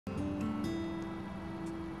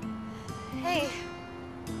Hey.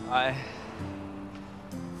 Hi.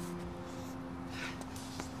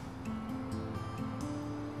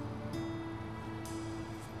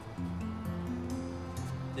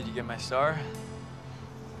 Did you get my star?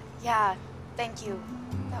 Yeah, thank you.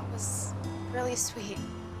 That was really sweet.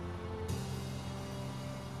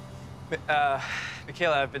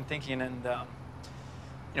 McKeyla, I've been thinking, and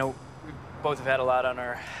you know, we both have had a lot on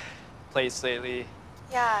our plates lately.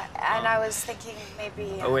 Yeah, and I was thinking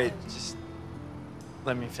maybe. Oh wait, just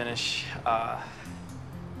let me finish.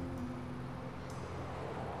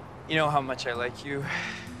 You know how much I like you,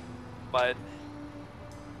 but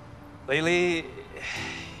lately,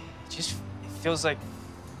 it feels like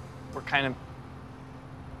we're kind of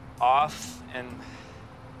off, and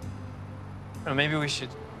I don't know, maybe we should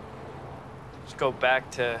just go back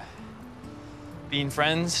to being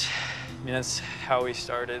friends. I mean, that's how we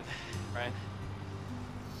started, right?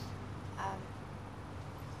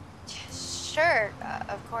 Sure,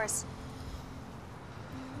 of course.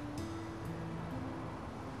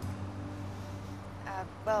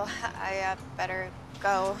 Well, I better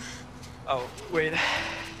go. Oh, wait.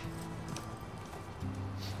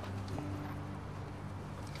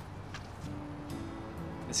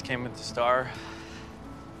 This came with the star.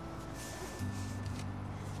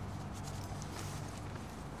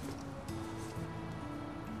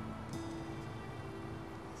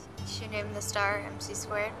 She named the star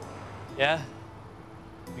MC²? Yeah.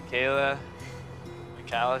 McKeyla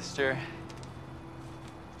McAlister.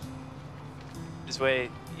 This way,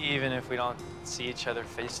 even if we don't see each other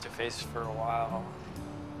face to face for a while,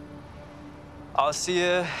 I'll see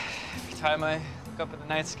you every time I look up at the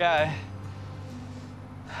night sky.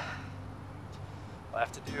 I'll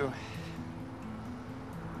have to do.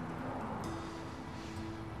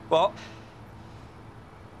 Well,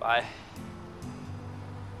 bye.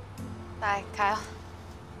 Bye, Kyle.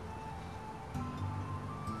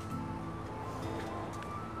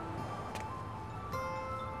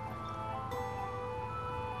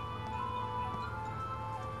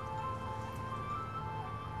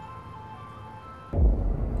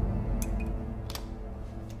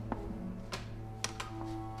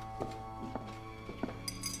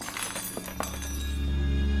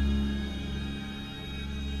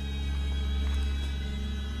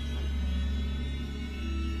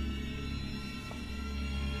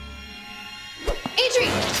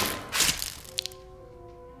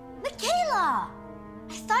 McKeyla!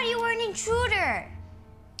 I thought you were an intruder.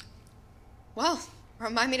 Well,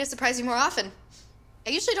 remind me to surprise you more often.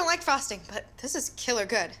 I usually don't like frosting, but this is killer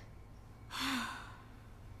good.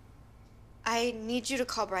 I need you to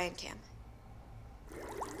call Brian Cam.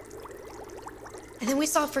 And then we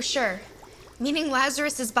saw for sure, meaning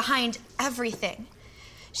Lazarus is behind everything.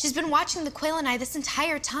 She's been watching the Quail and I this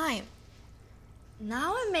entire time.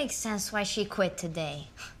 Now it makes sense why she quit today.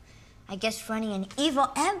 I guess running an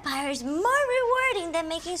evil empire is more rewarding than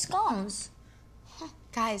making scones.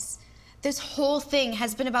 Guys, this whole thing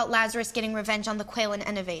has been about Lazarus getting revenge on the Quail and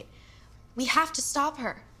Innovate. We have to stop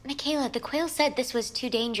her. McKeyla, the Quail said this was too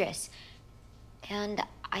dangerous. And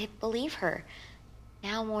I believe her.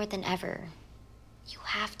 Now more than ever. You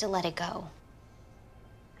have to let it go.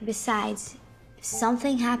 Besides, if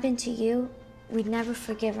something happened to you, we'd never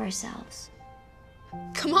forgive ourselves.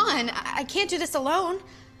 Come on, I can't do this alone.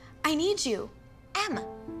 I need you. Em,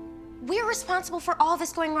 we're responsible for all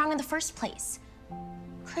this going wrong in the first place.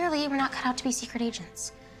 Clearly, we're not cut out to be secret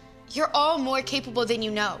agents. You're all more capable than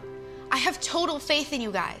you know. I have total faith in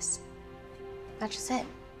you guys. That's just it.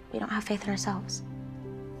 We don't have faith in ourselves.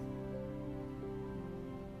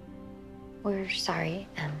 We're sorry,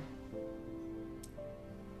 Em.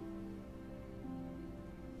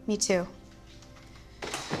 Me too.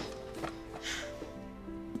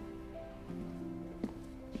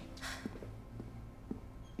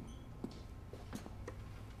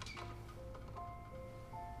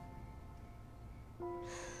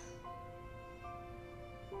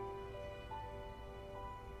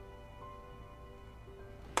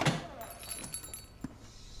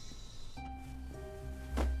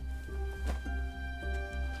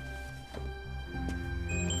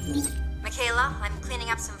 McKeyla, I'm cleaning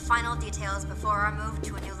up some final details before our move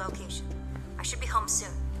to a new location. I should be home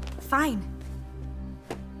soon. Fine.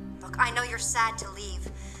 Look, I know you're sad to leave,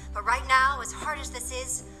 but right now, as hard as this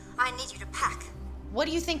is, I need you to pack. What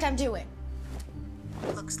do you think I'm doing?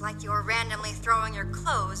 Looks like you're randomly throwing your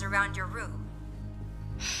clothes around your room.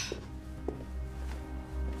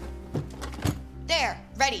 There,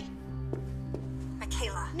 ready.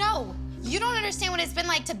 McKeyla. No, you don't understand what it's been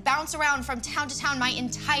like to bounce around from town to town my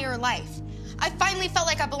entire life. I finally felt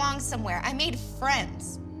like I belonged somewhere. I made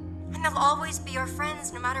friends. And they'll always be your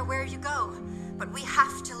friends no matter where you go. But we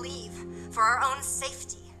have to leave for our own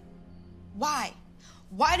safety. Why?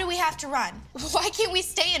 Why do we have to run? Why can't we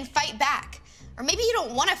stay and fight back? Or maybe you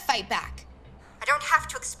don't want to fight back. I don't have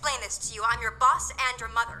to explain this to you. I'm your boss and your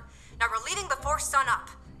mother. Now we're leaving before sunup.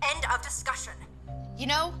 End of discussion. You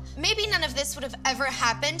know, maybe none of this would have ever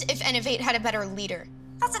happened if Innovate had a better leader.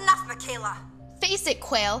 That's enough, McKeyla. Face it,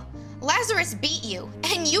 Quayle. Lazarus beat you,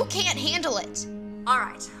 and you can't handle it. All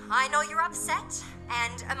right, I know you're upset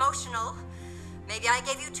and emotional. Maybe I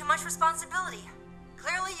gave you too much responsibility.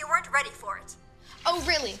 Clearly you weren't ready for it. Oh,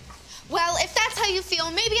 really? Well, if that's how you feel,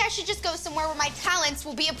 maybe I should just go somewhere where my talents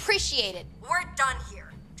will be appreciated. We're done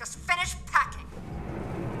here. Just finish packing.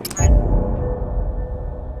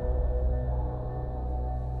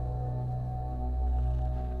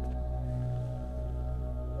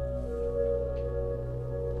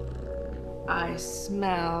 I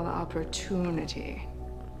smell opportunity.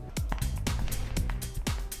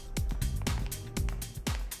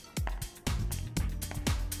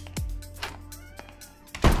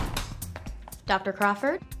 Dr.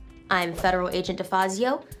 Crawford, I'm Federal Agent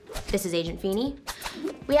DeFazio. This is Agent Feeney.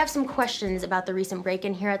 We have some questions about the recent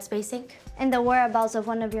break-in here at S.T.E.A.M. Inc. And the whereabouts of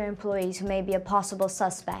one of your employees who may be a possible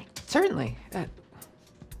suspect. Certainly.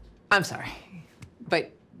 I'm sorry,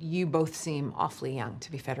 but you both seem awfully young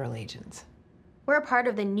to be federal agents. We're a part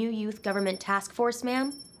of the New Youth Government Task Force,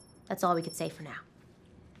 ma'am. That's all we could say for now.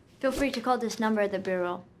 Feel free to call this number at the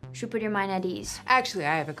Bureau. Should put your mind at ease. Actually,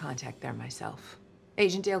 I have a contact there myself.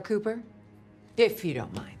 Agent Dale Cooper, if you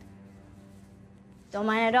don't mind. Don't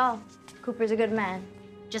mind at all. Cooper's a good man.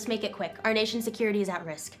 Just make it quick. Our nation's security is at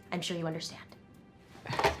risk. I'm sure you understand.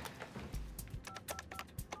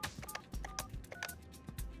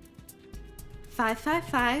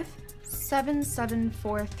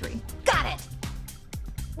 $555-7743. Got it!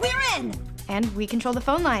 We're in! And we control the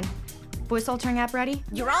phone line. Voice altering app ready?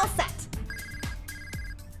 You're all set.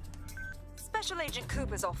 Special Agent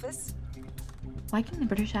Cooper's office. Why can the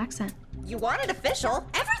British accent? You want it official?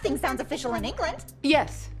 Everything sounds official in England.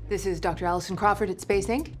 Yes, this is Dr. Allison Crawford at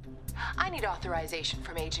S.T.E.A.M. Inc. I need authorization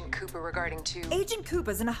from Agent Cooper regarding to... Agent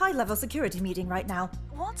Cooper's in a high-level security meeting right now.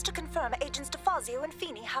 Wants to confirm Agents DeFazio and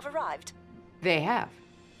Feeney have arrived. They have.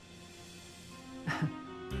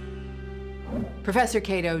 Professor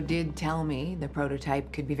Cato did tell me the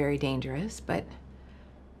prototype could be very dangerous, but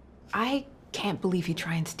I can't believe he'd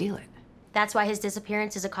try and steal it. That's why his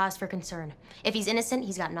disappearance is a cause for concern. If he's innocent,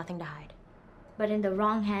 he's got nothing to hide. But in the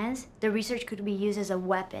wrong hands, the research could be used as a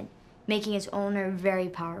weapon, making its owner very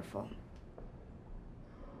powerful.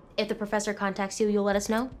 If the professor contacts you, you'll let us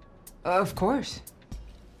know? Of course.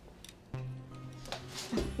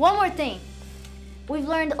 One more thing. We've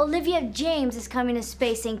learned Olivia James is coming to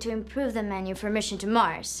S.T.E.A.M. Inc. to improve the menu for mission to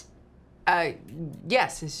Mars.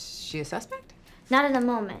 Yes. Is she a suspect? Not at the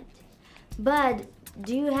moment. But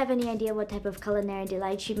do you have any idea what type of culinary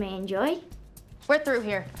delight she may enjoy? We're through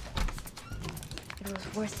here. It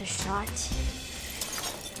was worth a shot.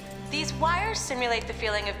 These wires simulate the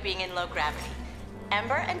feeling of being in low gravity.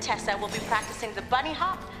 Ember and Tessa will be practicing the bunny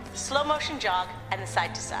hop, slow motion jog, and the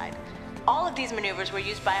side to side. All of these maneuvers were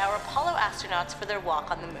used by our Apollo astronauts for their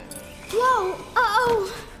walk on the moon. Whoa!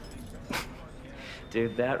 Uh-oh!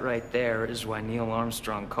 Dude, that right there is why Neil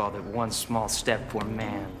Armstrong called it one small step for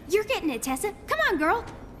man. You're getting it, Tessa. Come on, girl.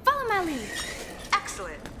 Follow my lead.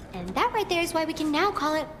 Excellent. And that right there is why we can now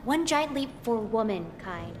call it one giant leap for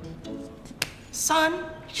womankind. Son,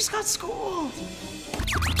 you just got schooled.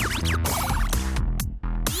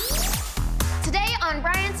 Today on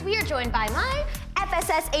Bryant's, we are joined by my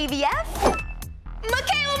FSS AVF,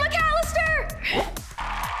 McKeyla McAlister!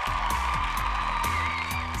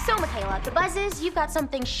 So, McKeyla, the buzz is you've got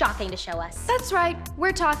something shocking to show us. That's right.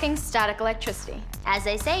 We're talking static electricity. As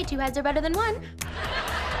they say, two heads are better than one.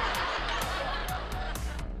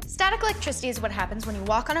 Static electricity is what happens when you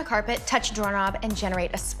walk on a carpet, touch a doorknob, and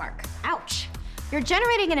generate a spark. Ouch. You're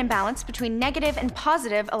generating an imbalance between negative and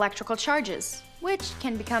positive electrical charges, which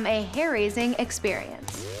can become a hair-raising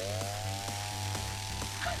experience.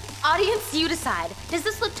 Audience, you decide. Does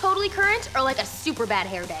this look totally current or like a super bad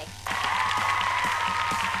hair day?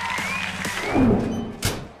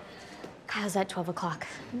 Kyle's at 12 o'clock.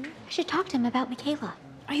 I should talk to him about McKeyla.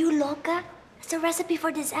 Are you loca? It's a recipe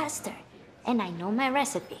for disaster. And I know my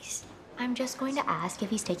recipes. I'm just going to ask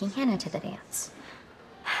if he's taking Hannah to the dance.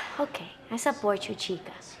 Okay, I support you,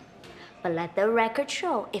 chica. But let the record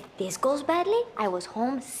show, if this goes badly, I was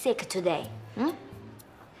homesick today.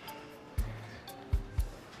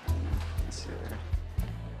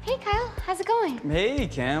 Hey, Kyle, how's it going? Hey,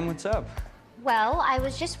 Cam, what's up? Well, I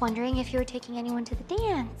was just wondering if you were taking anyone to the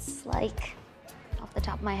dance, like a off the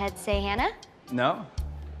top of my head say Hannah? No?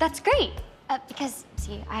 That's great, because,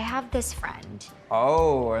 see, I have this friend.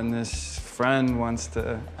 Oh, and this friend wants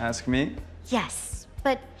to ask me? Yes,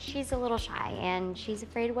 but she's a little shy, and she's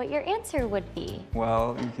afraid what your answer would be.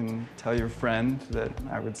 Well, you can tell your friend that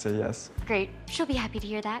I would say yes. Great, she'll be happy to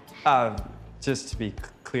hear that. Just to be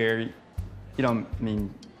clear, you don't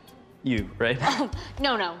mean you, right?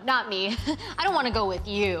 No, not me. I don't want to go with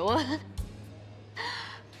you.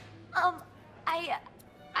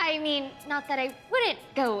 I mean, not that I wouldn't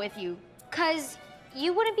go with you, because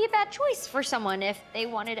you wouldn't be a bad choice for someone if they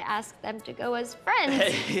wanted to ask them to go as friends.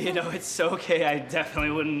 Hey, you know, it's okay. I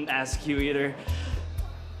definitely wouldn't ask you either.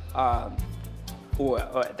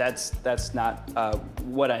 That's not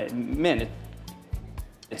what I meant.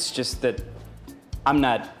 It's just that I'm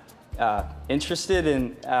not interested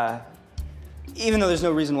in, even though there's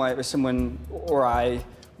no reason why someone or I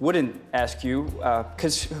wouldn't ask you,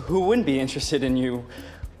 because who wouldn't be interested in you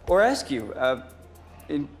or ask you,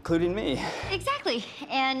 including me? Exactly,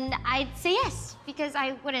 and I'd say yes, because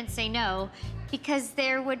I wouldn't say no, because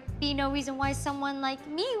there would be no reason why someone like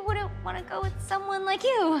me wouldn't want to go with someone like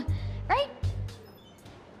you, right?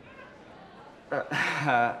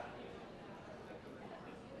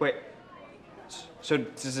 Wait, so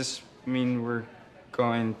does this mean we're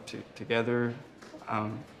going together?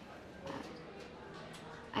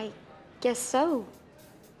 I guess so.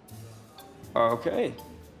 Okay.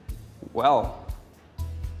 Well,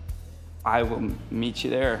 I will meet you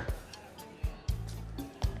there.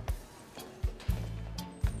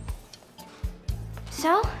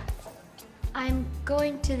 So, I'm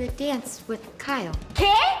going to the dance with Kyle.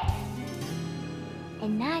 K?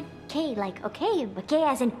 And not K like okay, but K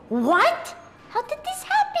as in what? How did this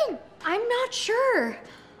happen? I'm not sure.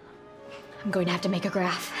 I'm going to have to make a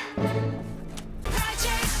graph.